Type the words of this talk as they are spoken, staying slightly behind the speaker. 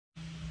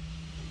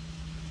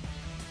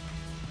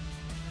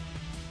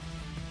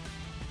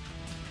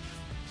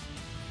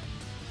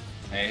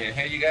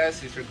Hey, you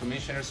guys, it's your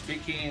commissioner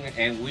speaking,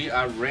 and we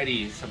are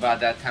ready. It's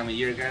about that time of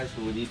year, guys,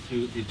 where we need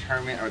to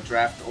determine our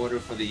draft order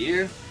for the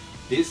year.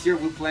 This year,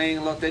 we're playing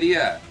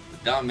Loteria,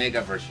 the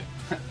mega version.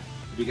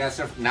 If you guys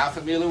are not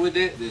familiar with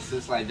it, this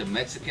is like the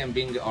Mexican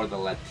bingo or the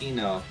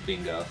Latino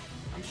bingo.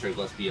 I'm sure it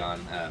goes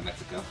beyond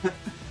Mexico.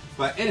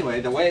 But anyway,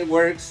 the way it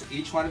works,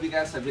 each one of you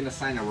guys have been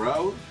assigned a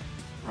row,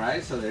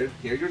 right? So here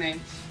are your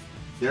names.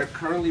 They're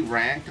currently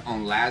ranked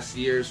on last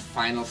year's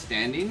final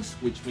standings,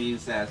 which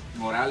means that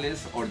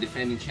Morales, or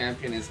defending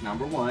champion, is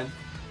number 1,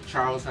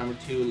 Charles number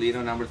 2,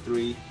 Lito number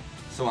 3,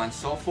 so on and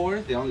so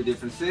forth. The only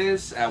difference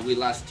is we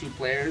lost 2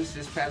 players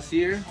this past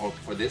year, or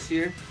for this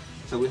year.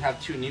 So we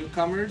have 2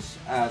 newcomers,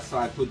 so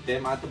I put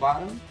them at the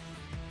bottom.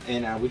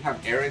 And we have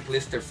Eric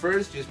listed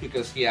first, just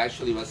because he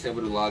actually was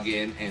able to log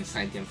in and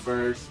signed in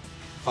first,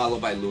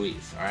 followed by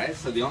Luis, all right?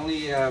 So the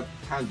only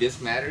time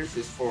this matters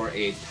is for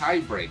a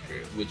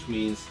tiebreaker, which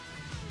means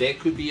there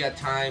could be a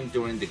time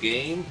during the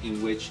game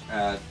in which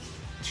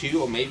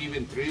 2 or maybe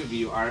even 3 of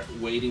you are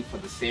waiting for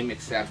the same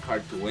exact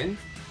card to win.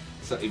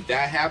 So if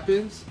that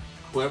happens,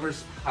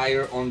 whoever's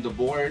higher on the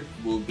board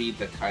will be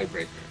the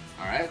tiebreaker.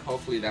 All right,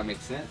 hopefully that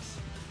makes sense.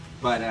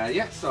 But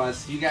yeah, so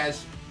as you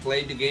guys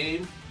play the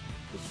game,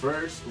 the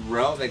first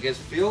row that gets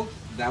filled,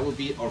 that will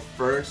be our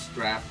first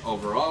draft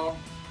overall.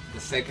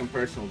 The second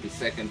person will be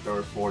second,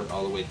 third, fourth,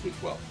 all the way through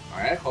 12. All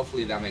right,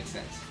 hopefully that makes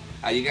sense.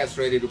 Are you guys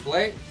ready to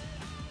play?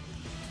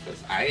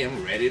 Because I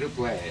am ready to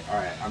play. All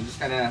right, I'm just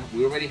gonna,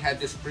 we already had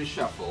this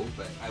pre-shuffle,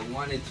 but I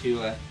wanted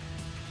to at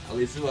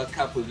least do a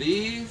couple of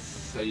these,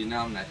 so you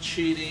know I'm not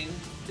cheating.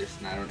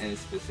 Just not on any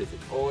specific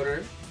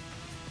order.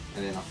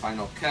 And then a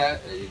final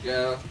cut, there you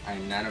go.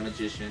 I'm not a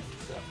magician,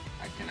 so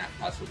I cannot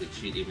possibly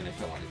cheat even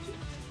if I wanted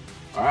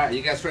to. All right,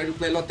 you guys ready to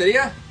play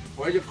Loteria?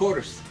 Where are your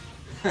quarters?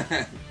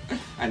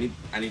 I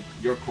need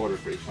your quarter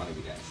for each one of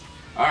you guys.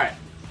 All right,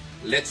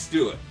 let's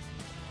do it.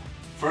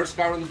 First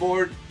card on the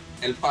board,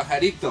 El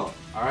Pajarito.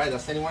 All right,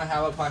 does anyone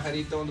have a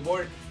Pajarito on the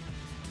board?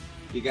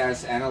 You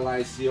guys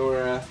analyze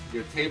your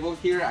table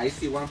here. I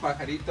see 1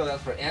 Pajarito,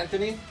 that's for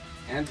Anthony.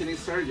 Anthony,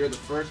 sir, you're the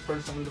first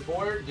person on the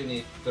board. You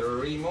need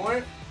 3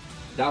 more.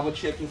 Double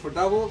checking for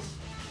doubles.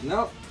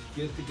 Nope,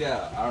 good to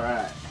go. All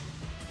right.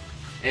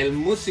 El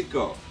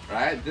Músico,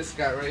 right? This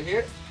guy right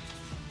here.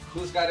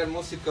 Who's got El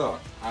Músico?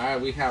 All right,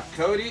 we have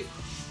Cody.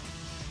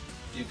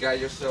 You got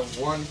yourself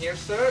 1 here,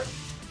 sir.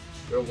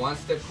 You're 1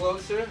 step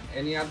closer.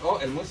 Any other? Oh,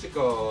 El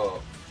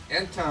Músico.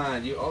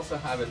 Anton, you also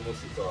have El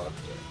Músico up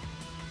here.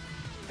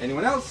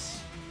 Anyone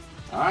else?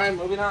 All right,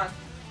 moving on.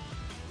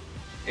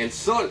 El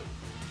Sol.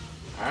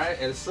 All right,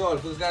 El Sol.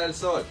 Who's got El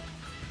Sol?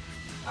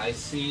 I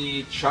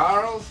see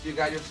Charles. You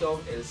got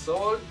yourself El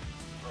Sol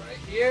right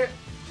here.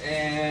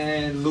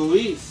 And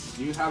Luis,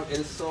 you have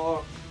El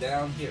Sol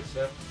down here,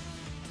 sir.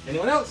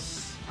 Anyone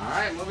else? All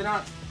right, moving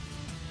on.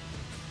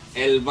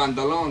 El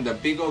Bandolón, the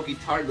big old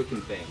guitar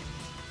looking thing.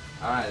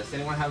 All right, does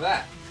anyone have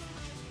that?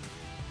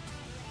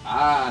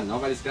 Ah,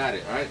 nobody's got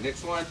it. All right,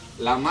 next one.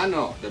 La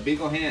Mano, the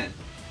big old hand.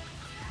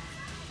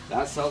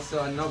 That's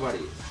also a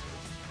nobody's.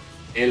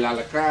 El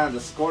Alacrán, the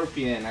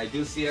scorpion. I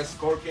do see a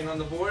scorpion on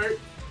the board.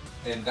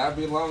 And that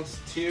belongs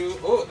to,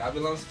 oh, that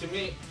belongs to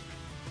me.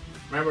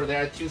 Remember,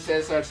 there are 2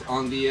 Cesars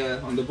on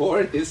the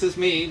board. This is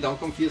me. Don't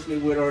confuse me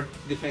with our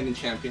defending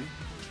champion,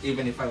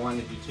 even if I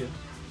wanted you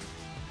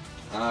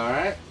to. All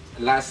right.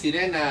 La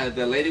Sirena,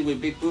 the lady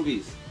with big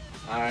boobies.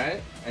 All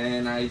right.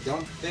 And I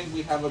don't think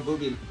we have a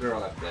booby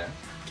girl up there.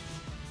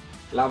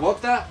 La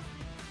Bota.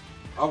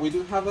 Oh, we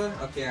do have a,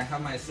 okay, I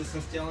have my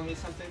assistants telling me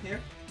something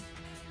here.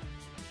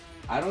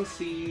 I don't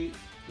see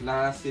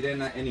La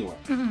Sirena anywhere.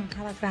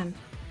 Alacrán.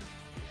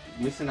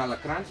 Missing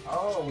Alacrán?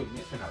 Oh, we're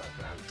missing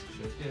Alacrán.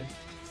 Sure did.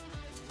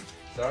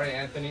 Sorry,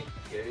 Anthony.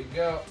 Here you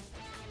go.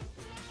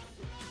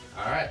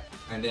 All right.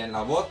 And then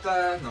La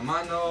Bota, La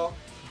Mano.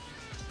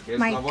 Here's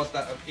Mike. La Bota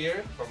up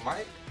here for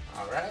Mike.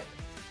 All right.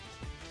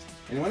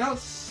 Anyone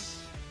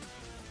else?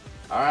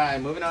 All right,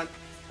 moving on.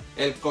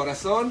 El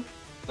Corazón,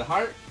 the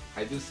heart.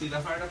 I do see the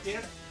heart up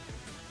here.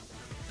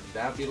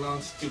 That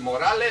belongs to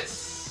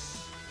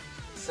Morales.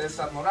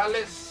 Cesar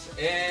Morales.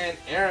 And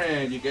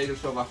Aaron, you get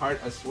yourself a heart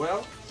as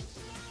well.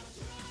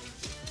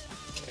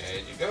 There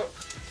you go.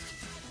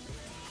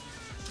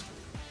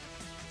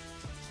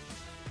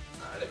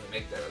 Let me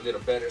make that a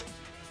little better.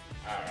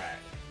 All right.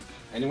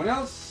 Anyone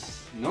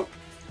else? Nope.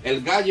 El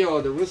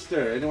Gallo, the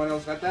rooster. Anyone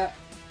else got that?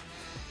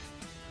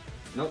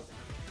 Nope.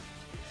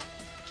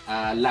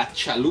 La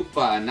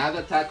Chalupa, not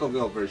the Taco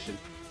Bell version.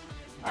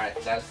 All right,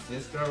 that's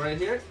this girl right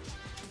here.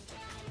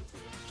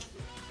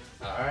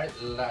 All right,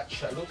 La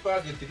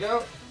Chalupa, good to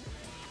go.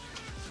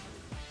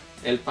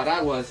 El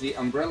Paraguas, the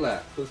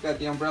umbrella. Who's got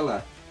the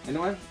umbrella?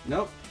 Anyone?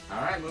 Nope.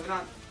 All right, moving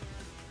on.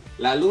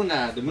 La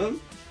Luna, the moon.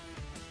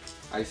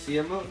 I see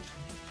a moon.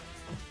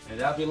 And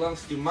that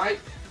belongs to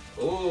Mike.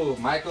 Oh,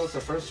 Michael's the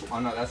first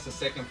one. Oh, no, that's the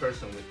second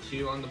person with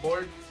 2 on the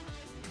board.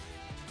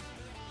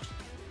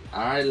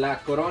 All right, La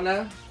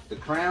Corona, the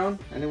crown.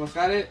 Anyone's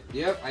got it?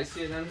 Yep, I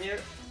see it on here.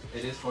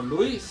 It is for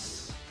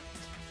Luis.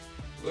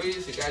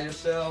 Luis, you got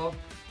yourself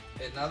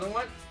another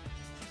one.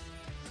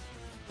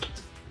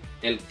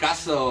 El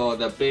Caso,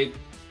 the big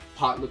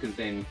pot-looking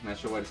thing. Not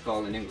sure what it's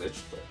called in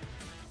English, but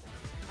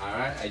all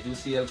right. I do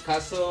see El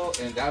Caso,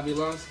 and that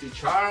belongs to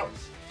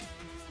Charles,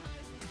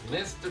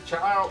 Mr.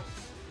 Charles.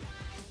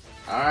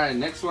 All right,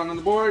 next one on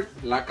the board,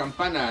 La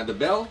Campana, the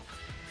bell.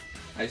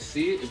 I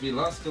see it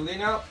belongs to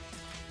Lino.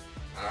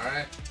 All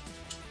right.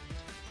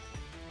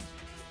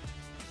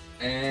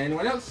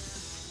 Anyone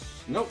else?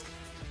 Nope.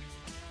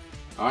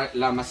 All right,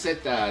 La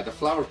Maceta, the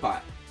flower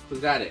pot. Who's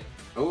got it?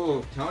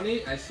 Oh,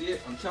 Tony. I see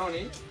it on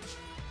Tony.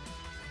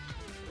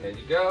 There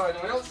you go.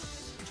 Anyone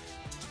else?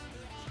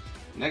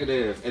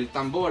 Negative. El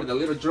Tambor, the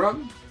little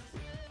drum.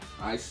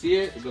 I see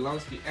it. It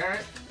belongs to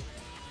Eric.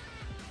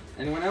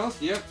 Anyone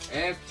else? Yep.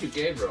 And to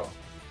Gabriel.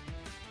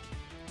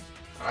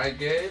 All right,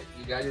 Gabe.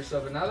 You got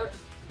yourself another.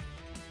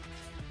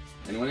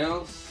 Anyone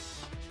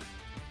else?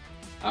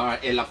 All right.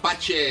 El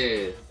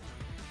Apache,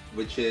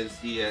 which is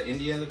the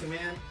Indian-looking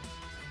man,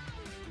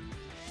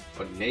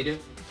 or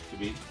native, to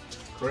be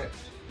correct.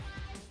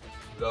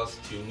 Goes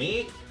to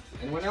me.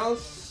 Anyone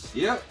else?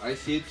 Yep, I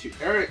see it to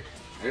Eric.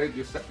 Eric,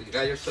 you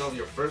got yourself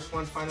your first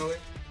one finally.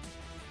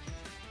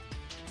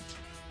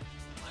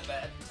 My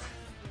bad.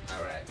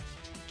 All right.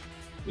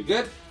 We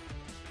good?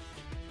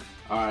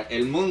 All right,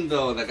 El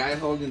Mundo, the guy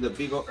holding the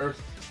big old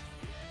earth.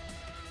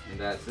 And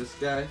that's this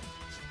guy.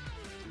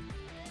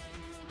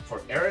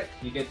 For Eric,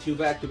 you get 2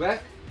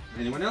 back-to-back.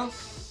 Anyone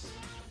else?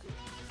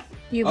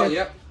 You oh,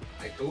 yep.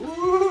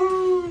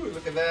 Ooh,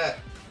 look at that.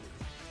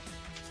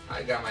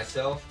 I got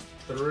myself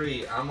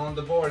 3. I'm on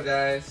the board,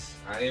 guys.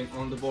 I am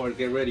on the board.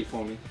 Get ready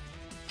for me.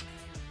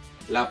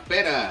 La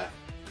Pera.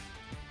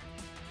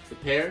 The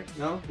pear?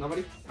 No?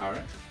 Nobody? All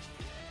right.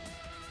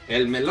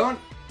 El Melón.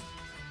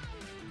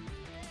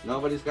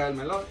 Nobody's got El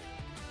Melón.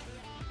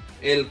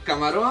 El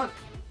Camarón.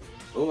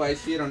 Oh, I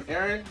see it on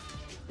Aaron.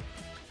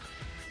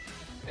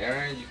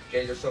 Aaron, you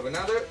get yourself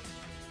another.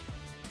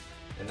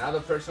 Another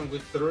person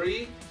with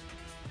 3.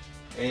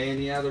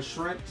 Any other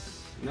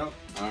shrimps? Nope.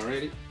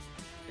 Alrighty.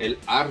 El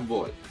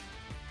Árbol.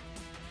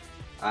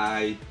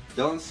 I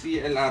don't see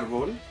El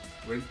Árbol.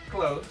 We're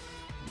close.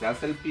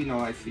 That's El Pino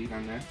I see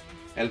down there.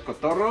 El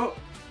Cotorro.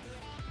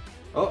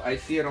 Oh, I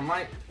see it on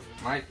Mike.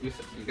 Mike, you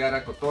got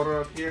a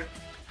Cotorro up here.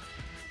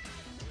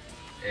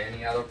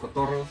 Any other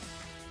Cotorros?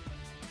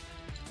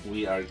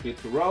 We are good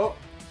to roll.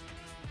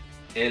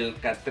 El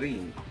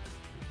Catrín.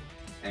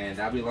 And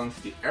that belongs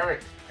to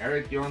Eric.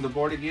 Eric, you're on the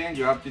board again.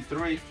 You're up to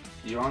 3.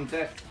 You're on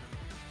deck.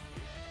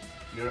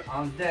 You're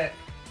on deck.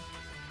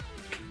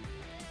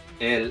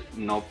 El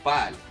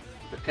Nopal,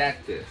 the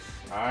cactus.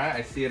 All right,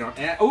 I see it on.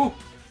 Oh,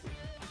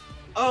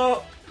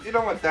 oh, you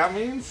know what that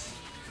means?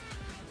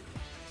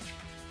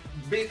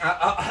 Big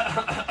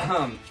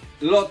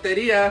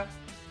loteria.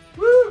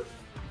 Woo!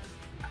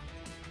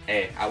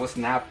 Hey, I was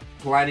not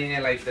planning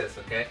it like this,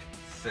 okay?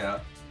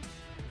 So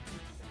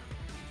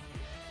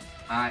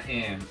I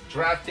am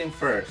drafting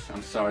first.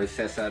 I'm sorry,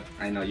 Cesar.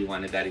 I know you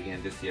wanted that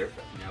again this year,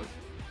 but no.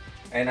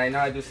 And I know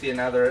I do see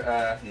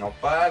another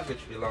nopal,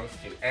 which belongs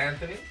to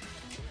Anthony.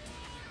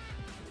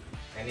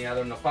 Any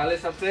other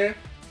nopales up there?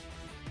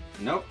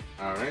 Nope.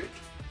 All right.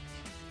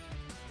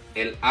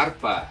 El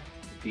arpa,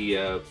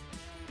 the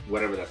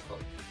whatever that's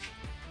called.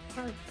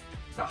 Harp.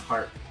 The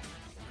harp.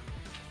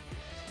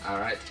 All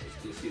right.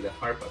 I do see the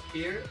harp up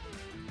here.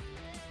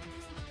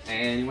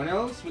 Anyone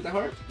else with the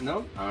harp?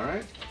 No. All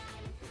right.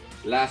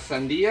 La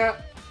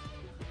sandia.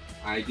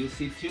 I do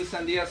see 2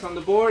 sandias on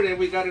the board, and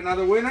we got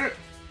another winner.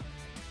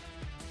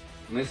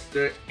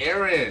 Mr.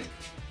 Aaron.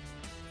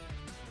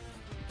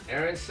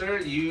 Aaron, sir,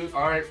 you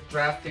are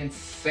drafting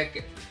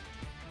 2nd.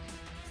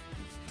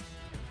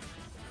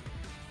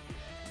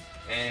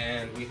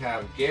 And we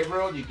have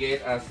Gabriel, you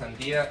get a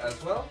sandia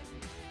as well.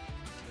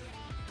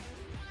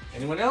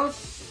 Anyone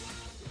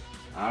else?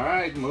 All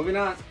right, moving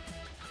on.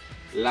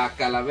 La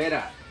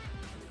calavera.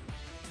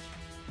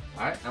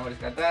 All right, nobody's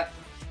got that.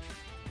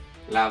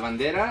 La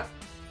bandera.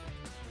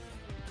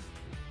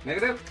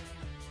 Negative.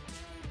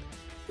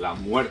 La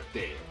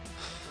muerte.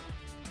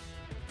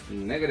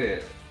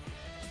 Negative.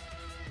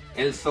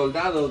 El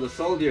soldado, the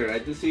soldier. I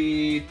do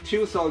see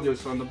 2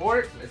 soldiers on the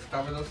board. Let's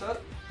cover those up.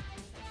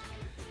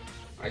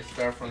 I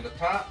start from the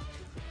top.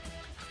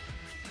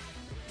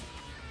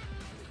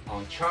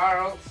 On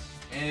Charles.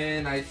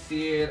 And I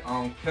see it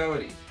on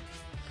Cody.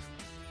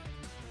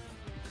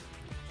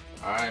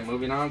 Alright,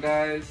 moving on,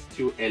 guys,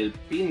 to El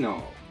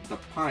Pino, the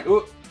pine.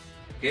 Ooh,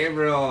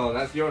 Gabriel,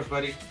 that's yours,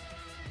 buddy.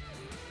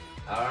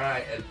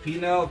 Alright, El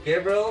Pino,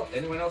 Gabriel.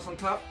 Anyone else on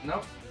top?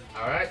 No?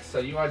 Alright, so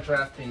you are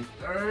drafting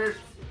 3rd.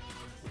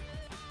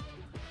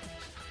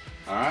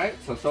 Alright,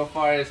 so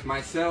far it's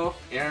myself,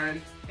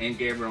 Aaron, and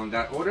Gabriel in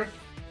that order.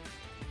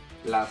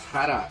 Las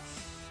Jaras.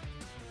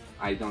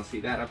 I don't see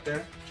that up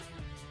there.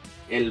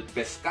 El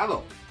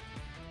Pescado.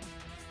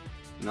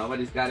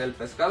 Nobody's got El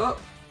Pescado.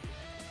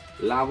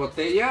 La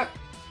Botella.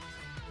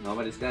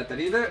 Nobody's got that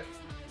either.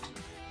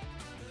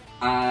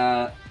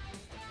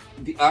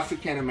 The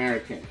African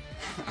American.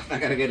 I'm not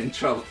gonna get in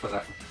trouble for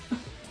that.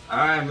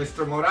 Alright,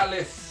 Mr.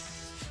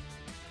 Morales.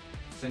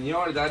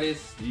 Senor, that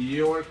is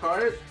your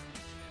card.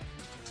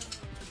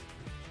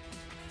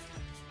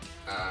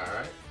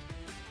 Alright.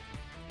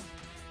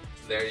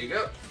 There you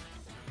go.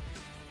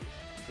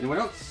 Anyone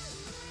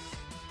else?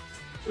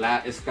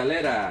 La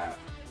Escalera.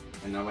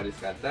 And nobody's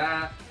got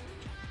that.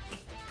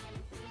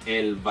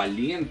 El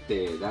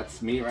Valiente.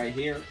 That's me right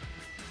here.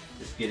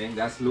 Just kidding.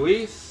 That's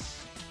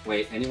Luis.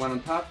 Wait, anyone on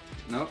top?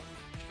 No?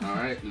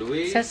 Alright,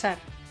 Luis. Cesar.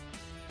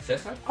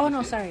 Cesar? Oh,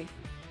 no, sorry.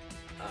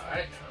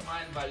 Alright, never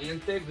mind.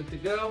 Valiente, good to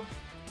go.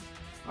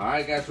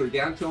 Alright, guys, we're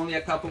down to only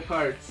a couple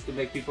cards to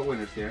make people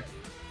winners here.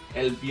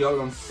 El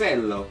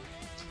Violoncello.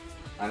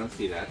 I don't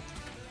see that.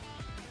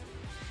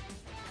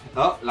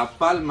 Oh, La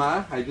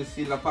Palma. I do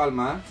see La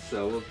Palma.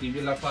 So we'll give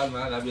you La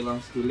Palma. That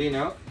belongs to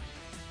Lino.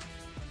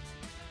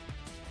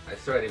 I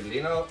swear, if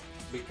Lino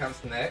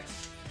becomes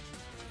next,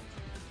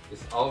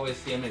 it's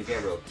always him and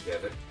Gabriel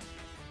together.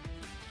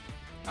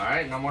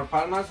 Alright, no more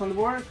Palmas on the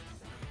board.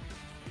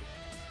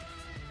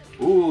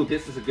 Ooh,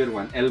 this is a good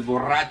one. El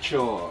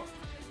Borracho.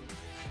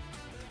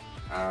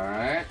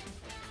 Alright.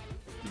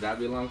 That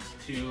belongs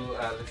to,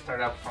 let's start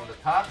out from the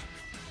top.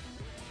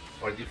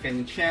 Our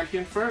defending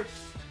champion first.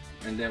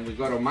 And then we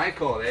go to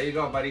Michael. There you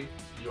go, buddy.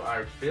 You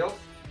are Phil.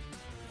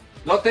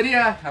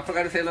 Loteria. I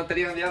forgot to say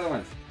Loteria on the other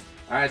ones.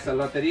 Alright, so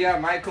Loteria.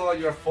 Michael,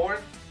 you're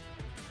fourth.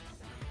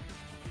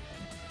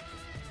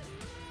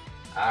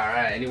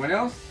 Alright, anyone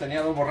else? Any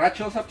other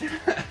borrachos up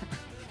there?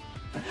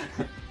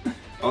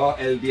 Oh,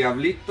 El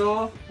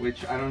Diablito,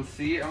 which I don't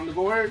see on the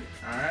board.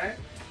 Alright.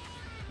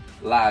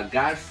 La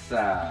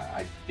Garza.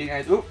 I think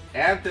I do.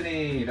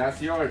 Anthony,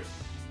 that's yours.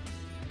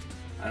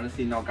 I don't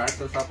see no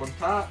Garzas up on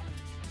top.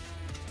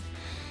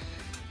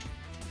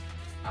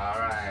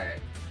 Alright.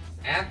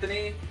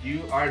 Anthony,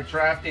 you are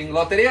drafting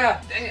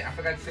Loteria. Dang it, I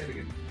forgot to say it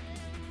again.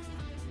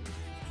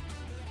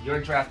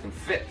 You're drafting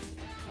 5th.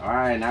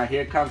 Alright, now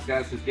here it comes,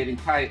 guys. It's getting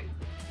tight.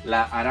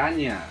 La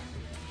Araña.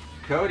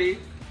 Cody.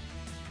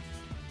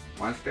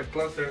 One step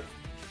closer.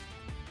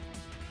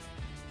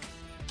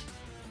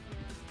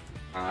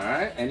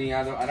 Alright, any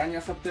other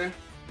arañas up there?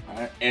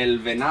 Alright, El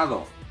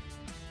Venado.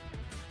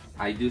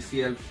 I do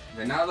see El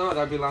Venado.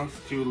 That belongs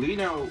to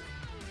Lino.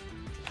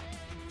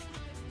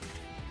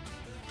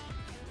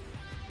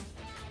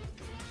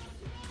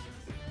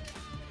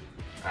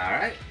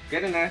 Alright,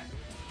 get in there.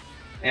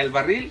 El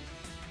Barril.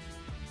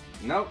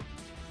 Nope.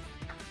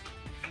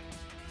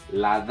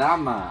 La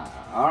Dama.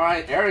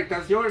 Alright, Eric,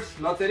 that's yours.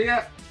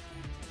 Loteria.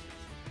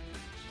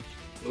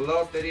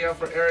 Loteria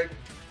for Eric.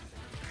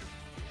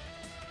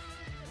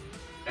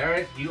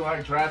 Eric, you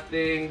are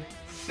drafting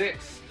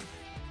 6th.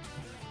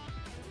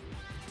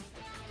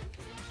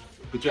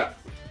 Good job.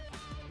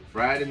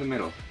 Right in the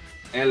middle.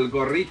 El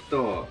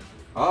Gorrito.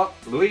 Oh,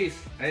 Luis.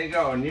 There you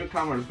go.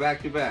 Newcomers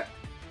back to back.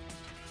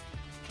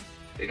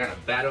 They're gonna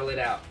battle it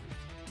out.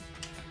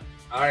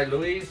 Alright,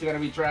 Luis, you're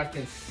gonna be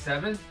drafting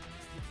 7th.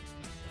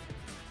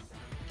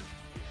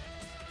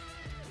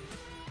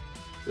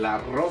 La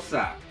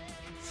Rosa.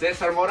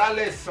 Cesar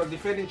Morales, our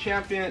defending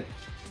champion.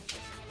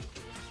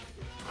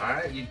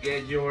 Alright, you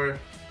get your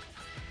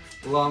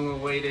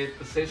long-awaited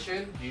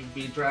position. You'll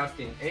be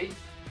drafting 8th.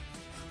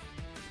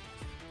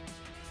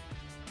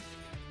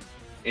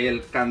 El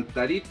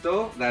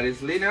Cantarito, that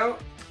is Lino.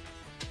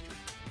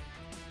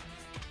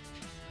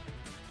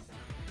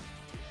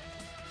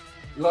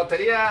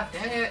 Loteria,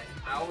 dang it,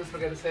 I always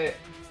forget to say it.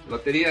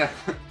 Loteria.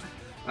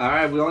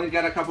 Alright, we only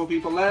got a couple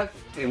people left,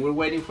 and we're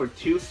waiting for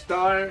 2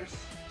 stars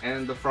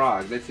and the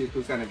frog. Let's see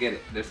who's gonna get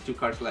it. There's 2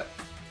 cards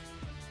left.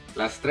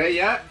 La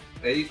Estrella.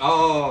 There you,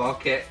 oh,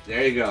 okay,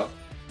 there you go.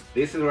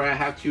 This is where I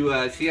have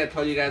to, see, I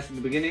told you guys in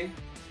the beginning.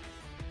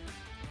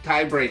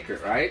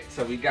 Tiebreaker, right?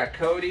 So we got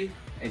Cody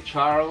and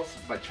Charles,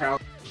 but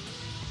Charles...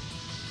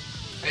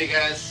 Hey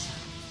guys,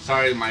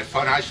 sorry, my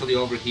phone actually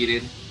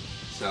overheated.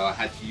 So I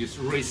had to use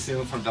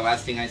resume from the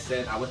last thing I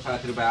said. I was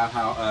talking about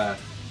how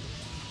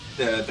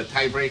the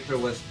tiebreaker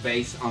was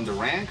based on the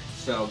rank.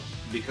 So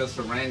because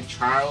the rank,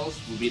 Charles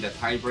will be the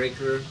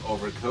tiebreaker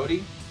over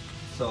Cody.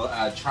 So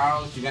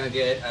Charles, you're gonna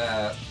get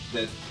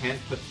the 10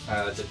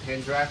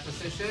 draft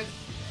position.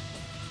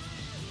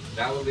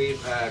 That will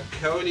leave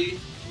Cody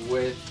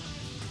with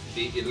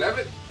the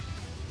 11th.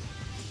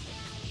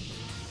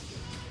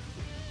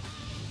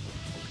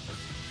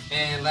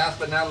 And last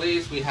but not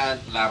least, we had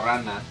La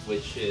Rana,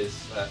 which is,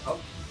 oh,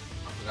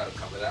 I forgot to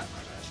cover that,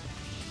 my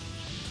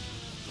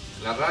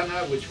bad. La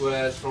Rana, which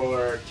was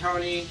for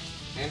Tony,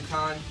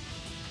 Anton.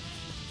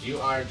 You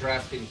are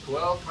drafting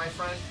 12, my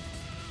friend.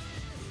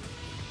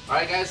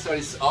 Alright guys, so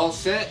it's all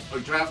set. Our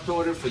draft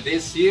order for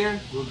this year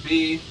will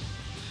be,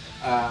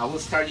 I will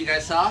start you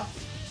guys off.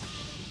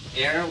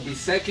 Aaron will be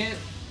 2nd.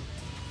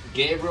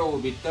 Gabriel will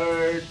be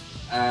 3rd.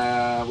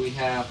 We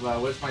have,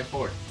 where's my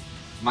 4th?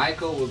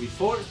 Michael will be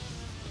 4th.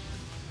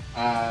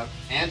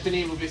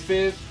 Anthony will be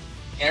 5th,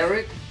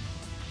 Eric,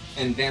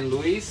 and then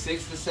Luis,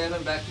 6 to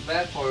 7 back to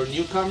back for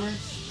newcomers.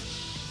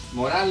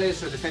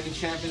 Morales, our defending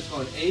champions,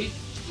 going 8th,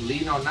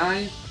 Lino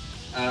 9th,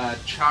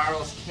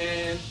 Charles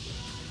 10,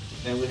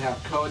 then we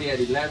have Cody at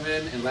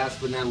 11, and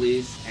last but not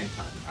least,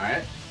 Anton.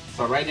 Alright,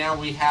 so right now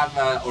we have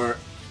our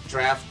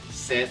draft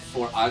set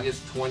for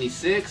August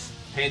 26th,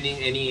 pending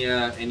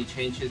any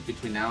changes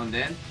between now and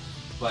then.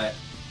 But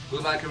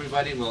good luck,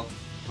 everybody. We'll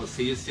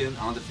see you soon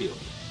on the field.